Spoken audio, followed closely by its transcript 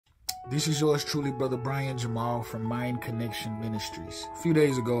This is yours truly, Brother Brian Jamal from Mind Connection Ministries. A few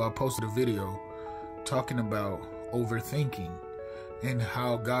days ago, I posted a video talking about overthinking and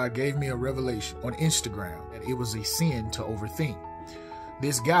how God gave me a revelation on Instagram that it was a sin to overthink.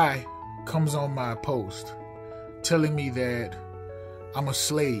 This guy comes on my post telling me that I'm a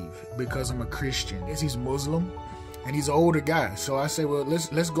slave because I'm a Christian. He's Muslim and he's an older guy. So I say, well,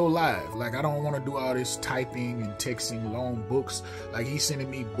 let's go live. Like, I don't want to do all this typing and texting long books. Like, he's sending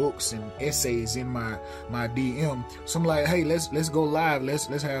me books and essays in my DM. So I'm like, hey, let's go live.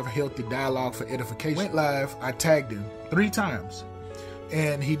 Let's have healthy dialogue for edification. Went live. I tagged him 3 times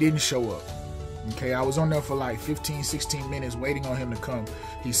and he didn't show up. Okay, I was on there for like 15, 16 minutes waiting on him to come.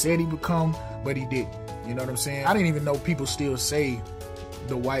 He said he would come, but he didn't. You know what I'm saying? I didn't even know people still say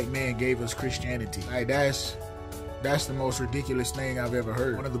the white man gave us Christianity. Like, that's the most ridiculous thing I've ever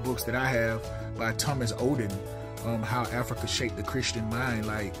heard. One of the books that I have by Thomas Oden, How Africa Shaped the Christian Mind,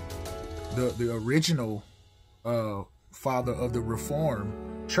 like the original father of the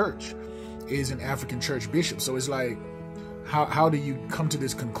Reformed Church is an African church bishop. So it's like, how do you come to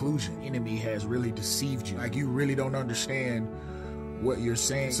this conclusion? The enemy has really deceived you. Like, you really don't understand what you're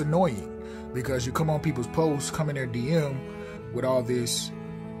saying. It's annoying because you come on people's posts, come in their DM with all this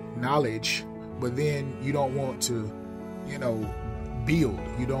knowledge, but then you don't want to, build.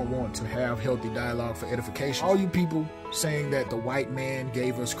 You don't want to have healthy dialogue for edification. All you people saying that the white man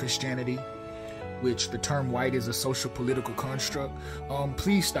gave us Christianity, which the term white is a social political construct,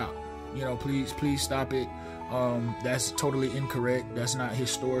 please stop. Please stop it. That's totally incorrect. That's not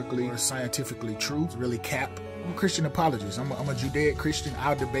historically or scientifically true. It's really cap. I'm a Christian apologist. I'm a Judaic Christian.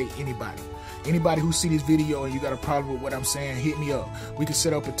 I'll debate anybody. Anybody who see this video and you got a problem with what I'm saying, hit me up. We can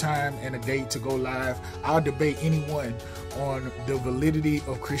set up a time and a date to go live. I'll debate anyone on the validity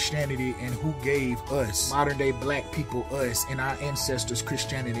of Christianity and who gave us, modern day black people, us and our ancestors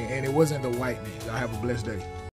Christianity. And it wasn't the white man. Y'all have a blessed day.